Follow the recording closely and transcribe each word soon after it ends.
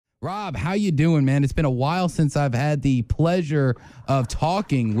Rob, how you doing, man? It's been a while since I've had the pleasure of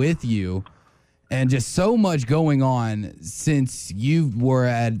talking with you, and just so much going on since you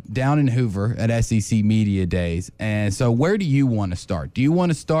were down in Hoover at SEC Media Days. And so where do you want to start? Do you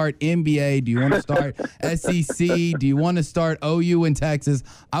want to start NBA? Do you want to start SEC? Do you want to start OU in Texas?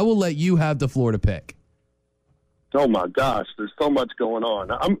 I will let you have the floor to pick. Oh, my gosh, there's so much going on.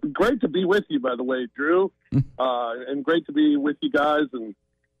 I'm great to be with you, by the way, Drew, and great to be with you guys. And,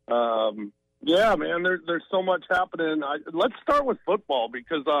 yeah, man, there's so much happening. Let's start with football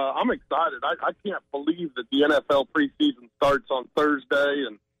because I'm excited. I can't believe that the NFL preseason starts on Thursday,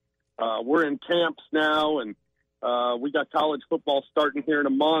 and we're in camps now, and we got college football starting here in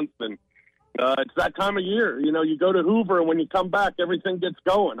a month, and it's that time of year. You know, you go to Hoover, and when you come back, everything gets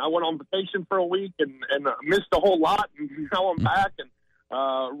going. I went on vacation for a week and missed a whole lot, and now I'm back and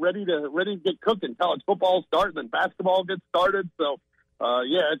ready to get cooking. College football starts, and basketball gets started. So,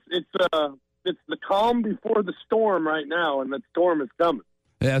 yeah, it's the calm before the storm right now, and that storm is coming.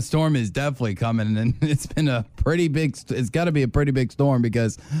 Yeah, storm is definitely coming, and it's been it's got to be a pretty big storm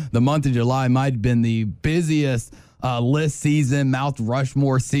because the month of July might have been the busiest list season, Mount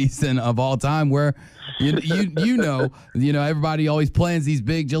Rushmore season of all time, where you know everybody always plans these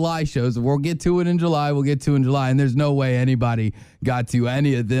big July shows. We'll get to it in July. And there's no way anybody got to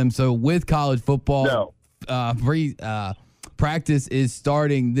any of them. So with college football, practice is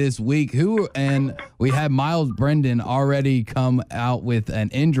starting this week. And we had Myles Brennan already come out with an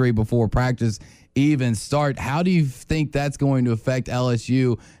injury before practice even start. How do you think that's going to affect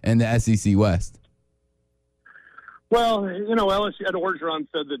LSU and the SEC West? Well, LSU, Ed Orgeron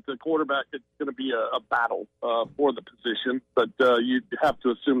said that the quarterback is going to be a battle for the position, but you have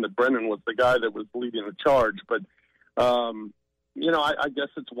to assume that Brennan was the guy that was leading the charge. But, I guess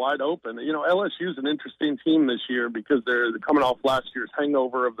it's wide open. LSU is an interesting team this year because they're coming off last year's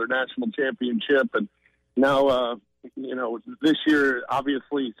hangover of their national championship, and now, this year,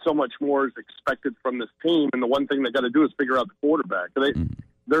 obviously, so much more is expected from this team, and the one thing they got to do is figure out the quarterback.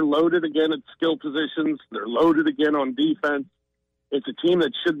 They're loaded again at skill positions. They're loaded again on defense. It's a team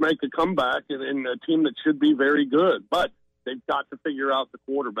that should make a comeback and a team that should be very good. But they've got to figure out the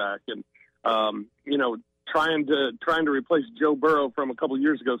quarterback. And, trying to replace Joe Burrow from a couple of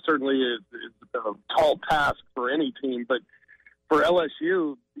years ago certainly is a tall task for any team. But for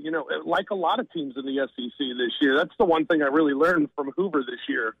LSU, like a lot of teams in the SEC this year, that's the one thing I really learned from Hoover this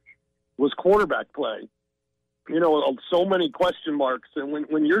year was quarterback play. So many question marks. And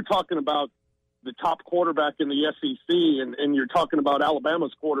when you're talking about the top quarterback in the SEC and you're talking about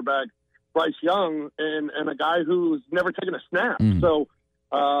Alabama's quarterback, Bryce Young, and a guy who's never taken a snap. So,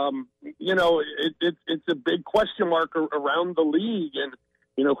 it's a big question mark around the league. And,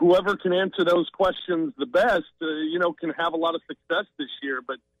 whoever can answer those questions the best, can have a lot of success this year.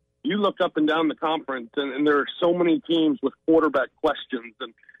 But you look up and down the conference, and there are so many teams with quarterback questions,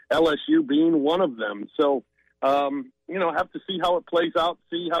 and LSU being one of them. So, have to see how it plays out,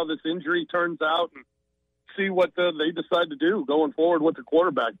 see how this injury turns out, and see what they decide to do going forward with the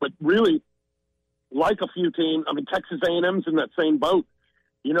quarterback. But really, like a few teams, Texas A&M's in that same boat.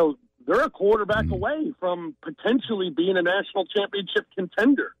 They're a quarterback away from potentially being a national championship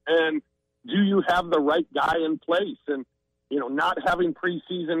contender. And do you have the right guy in place? And, not having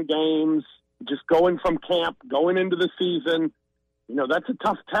preseason games, just going from camp, going into the season, that's a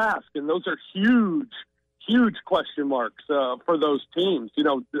tough task. And those are huge question marks for those teams.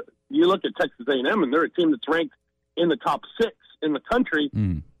 You look at Texas A&M, and they're a team that's ranked in the top 6 in the country,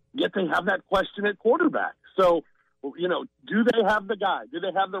 yet they have that question at quarterback. So, do they have the guy? Do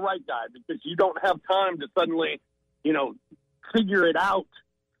they have the right guy? Because you don't have time to suddenly, figure it out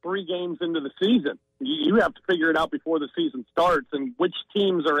 3 games into the season. You have to figure it out before the season starts, and which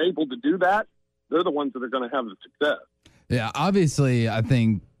teams are able to do that, they're the ones that are going to have the success. Yeah, obviously, I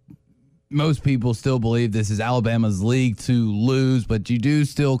think most people still believe this is Alabama's league to lose, but you do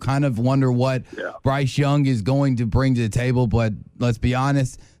still kind of wonder what Bryce Young is going to bring to the table. But let's be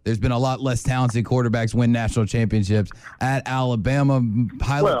honest, there's been a lot less talented quarterbacks win national championships at Alabama.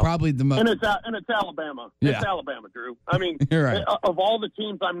 Probably the most, and it's Alabama. Yeah. It's Alabama, Drew. You're right. Of all the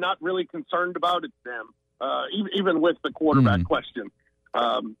teams, I'm not really concerned about. It's them. Even with the quarterback question,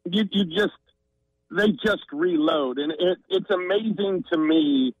 they just reload, and it's amazing to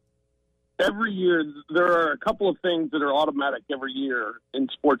me. Every year, there are a couple of things that are automatic every year in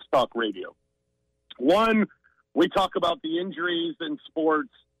sports talk radio. One, we talk about the injuries in sports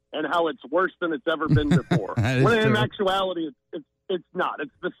and how it's worse than it's ever been before. When in actuality, it's not.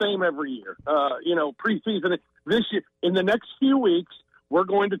 It's the same every year. Preseason this year. In the next few weeks, we're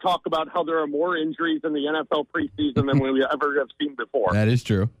going to talk about how there are more injuries in the NFL preseason than we ever have seen before. That is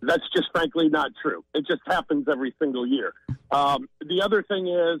true. That's just frankly not true. It just happens every single year. The other thing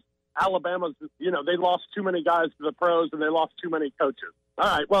is Alabama's, they lost too many guys to the pros and they lost too many coaches.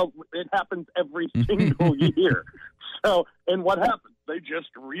 All right, well, it happens every single year. So, and what happens? They just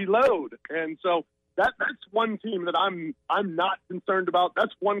reload. And so that's one team that I'm not concerned about.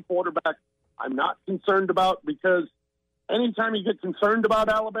 That's one quarterback I'm not concerned about, because anytime you get concerned about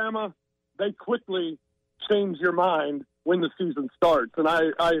Alabama, they quickly change your mind when the season starts. And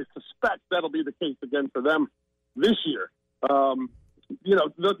I suspect that'll be the case again for them this year.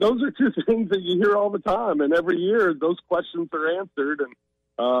 Those are two things that you hear all the time. And every year those questions are answered.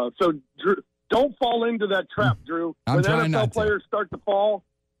 And so Drew, don't fall into that trap, Drew. When NFL players start to fall,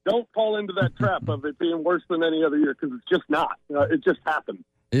 don't fall into that trap of it being worse than any other year, because it's just not. It just happens.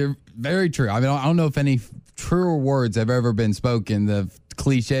 You're very true. I mean, I don't know if any truer words have ever been spoken, the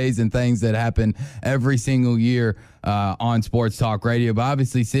cliches and things that happen every single year on Sports Talk Radio. But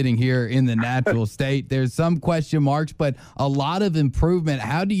obviously sitting here in the natural state, there's some question marks, but a lot of improvement.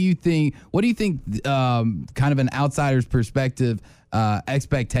 What do you think, kind of an outsider's perspective,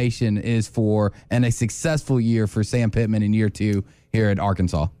 expectation is for and a successful year for Sam Pittman in year 2 here at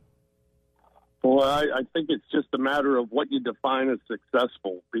Arkansas? Well, I think it's just a matter of what you define as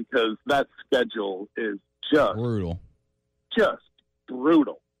successful, because that schedule is just brutal. Just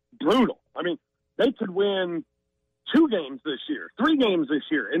brutal. I mean, they could win 2 games this year, 3 games this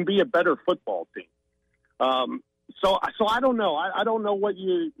year, and be a better football team. So I don't know. I don't know what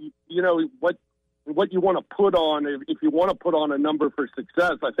what you want to put on. If you want to put on a number for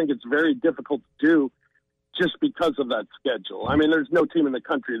success, I think it's very difficult to do, just because of that schedule. I mean, there's no team in the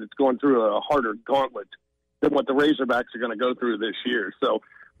country that's going through a harder gauntlet than what the Razorbacks are going to go through this year. So,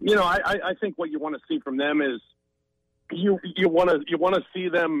 I think what you want to see from them is you want to see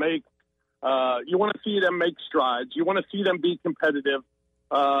them make strides. You want to see them be competitive,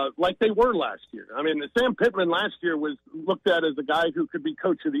 like they were last year. I mean, Sam Pittman last year was looked at as a guy who could be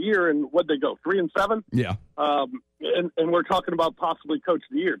coach of the year, and what'd they go, 3-7? Yeah. And we're talking about possibly coach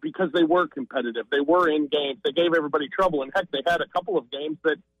of the year because they were competitive. They were in games. They gave everybody trouble. And heck, they had a couple of games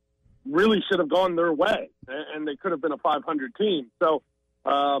that really should have gone their way, and they could have been a 500 team. So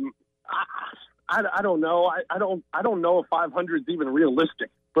I don't know. I don't know if 500 is even realistic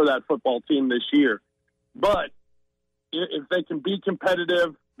for that football team this year. But if they can be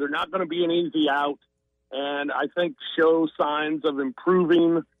competitive, they're not going to be an easy out. And I think show signs of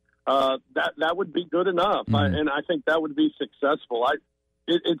improving. That would be good enough, and I think that would be successful.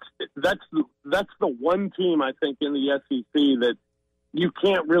 That's the one team I think in the SEC that you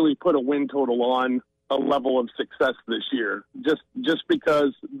can't really put a win total on a level of success this year, just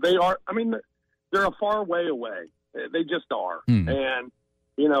because they are. I mean, they're a far way away. They just are, and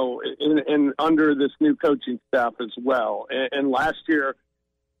and under this new coaching staff as well. And last year,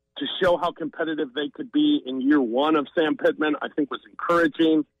 to show how competitive they could be in year 1 of Sam Pittman, I think was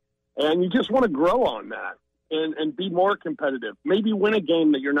encouraging. And you just want to grow on that and be more competitive. Maybe win a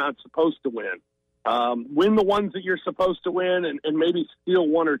game that you're not supposed to win. Win the ones that you're supposed to win, and maybe steal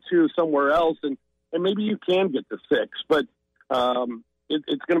 1 or 2 somewhere else, and maybe you can get to 6. But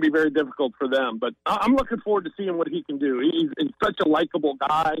it's going to be very difficult for them. But I'm looking forward to seeing what he can do. He's such a likable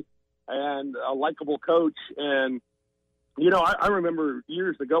guy and a likable coach. And, I remember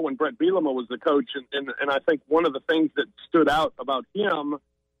years ago when Brett Bielema was the coach, and I think one of the things that stood out about him,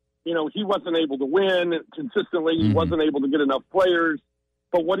 he wasn't able to win consistently. He wasn't able to get enough players.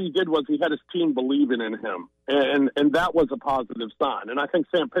 But what he did was he had his team believing in him, and that was a positive sign. And I think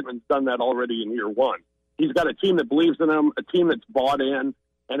Sam Pittman's done that already in year 1. He's got a team that believes in him, a team that's bought in,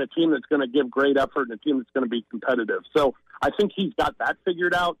 and a team that's going to give great effort, and a team that's going to be competitive. So I think he's got that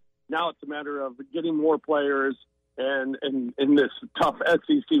figured out. Now it's a matter of getting more players and in this tough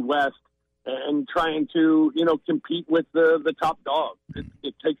SEC West, and trying to, compete with the top dogs.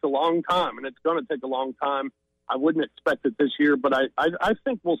 It takes a long time, and it's going to take a long time. I wouldn't expect it this year, but I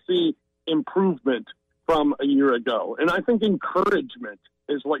think we'll see improvement from a year ago. And I think encouragement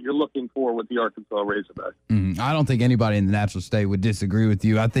is what you're looking for with the Arkansas Razorbacks. I don't think anybody in the natural state would disagree with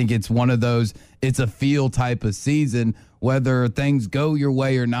you. I think it's one of those, it's a feel type of season, whether things go your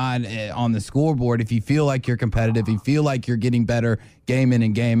way or not on the scoreboard. If you feel like you're competitive, you feel like you're getting better game in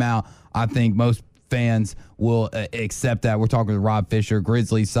and game out, I think most fans will accept that. We're talking with Rob Fischer,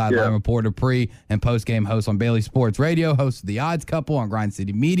 Grizzlies sideline reporter, pre- and post-game host on Bailey Sports Radio, host of The Odds Couple on Grind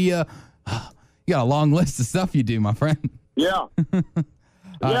City Media. You got a long list of stuff you do, my friend. Yeah.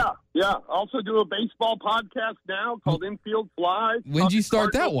 Yeah. Also do a baseball podcast now called Infield Fly. When did you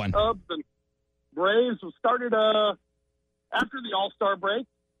start that one? Cubs and Braves started after the All-Star break,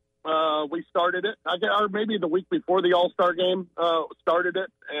 we started it, or maybe the week before the All-Star game started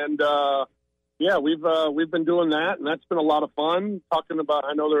it, and yeah, we've been doing that, and that's been a lot of fun. Talking about,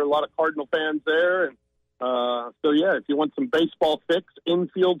 I know there are a lot of Cardinal fans there, and so yeah, if you want some baseball fix,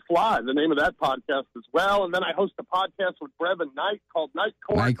 Infield Fly, the name of that podcast as well. And then I host a podcast with Brevin Knight called Night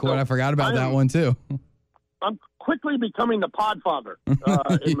Court. Night Court, I forgot about that one too. I'm quickly becoming the podfather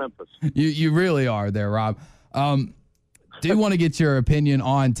in Memphis. You really are there, Rob. Do want to get your opinion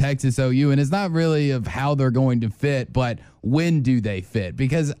on Texas OU, and it's not really of how they're going to fit, but when do they fit?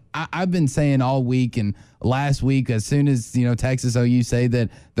 Because I've been saying all week and last week, as soon as Texas OU say that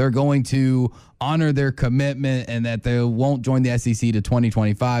they're going to honor their commitment and that they won't join the SEC to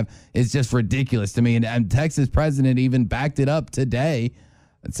 2025, it's just ridiculous to me. And Texas president even backed it up today,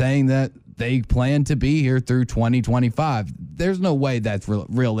 saying that they plan to be here through 2025. There's no way that's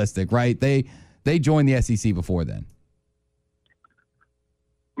realistic, right? They joined the SEC before then.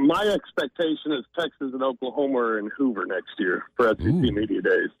 My expectation is Texas and Oklahoma are in Hoover next year for SEC Media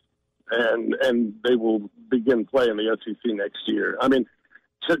Days, and they will begin playing the SEC next year. I mean,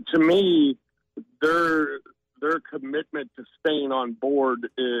 to me, their commitment to staying on board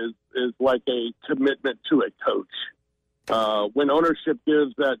is like a commitment to a coach. When ownership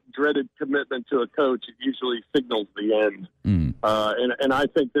gives that dreaded commitment to a coach, it usually signals the end. And I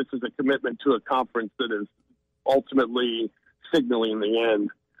think this is a commitment to a conference that is ultimately signaling the end.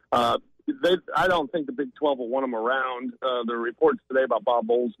 I don't think the Big 12 will want them around. There are reports today about Bob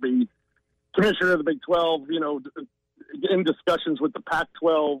Bowlesby, commissioner of the Big 12, in discussions with the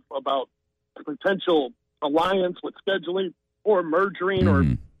Pac-12 about potential alliance with scheduling or merging or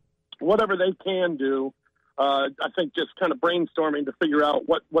whatever they can do. I think just kind of brainstorming to figure out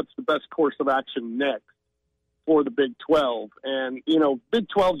what's the best course of action next for the Big 12. And, Big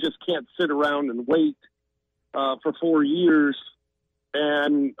 12 just can't sit around and wait for 4 years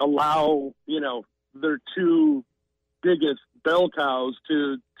and allow, their two biggest bell cows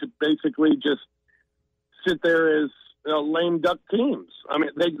to basically just sit there as lame duck teams. I mean,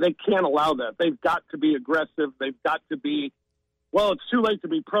 they can't allow that. They've got to be aggressive. They've got to be, it's too late to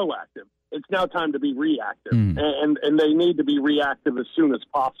be proactive. It's now time to be reactive. And they need to be reactive as soon as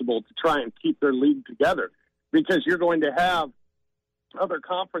possible to try and keep their league together, because you're going to have other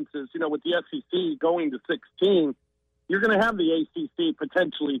conferences, with the SEC going to 16, you're going to have the ACC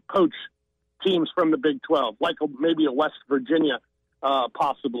potentially poach teams from the Big 12, like maybe a West Virginia,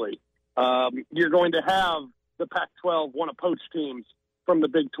 possibly. You're going to have the Pac-12 want to poach teams from the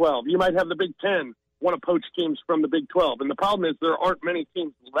Big 12. You might have the Big 10 want to poach teams from the Big 12. And the problem is there aren't many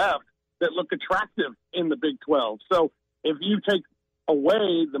teams left that look attractive in the Big 12. So if you take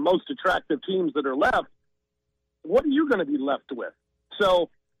away the most attractive teams that are left, what are you going to be left with? So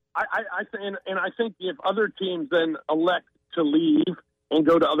I think if other teams then elect to leave and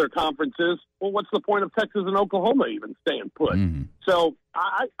go to other conferences, well, what's the point of Texas and Oklahoma even staying put? So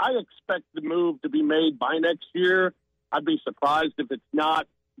I expect the move to be made by next year. I'd be surprised if it's not,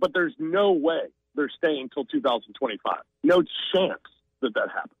 but there's no way they're staying until 2025. No chance that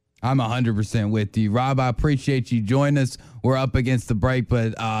happens. I'm 100% with you. Rob, I appreciate you joining us. We're up against the break,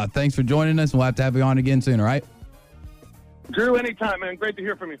 but thanks for joining us. We'll have to have you on again soon, all right? Drew, anytime, man. Great to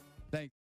hear from you. Thanks.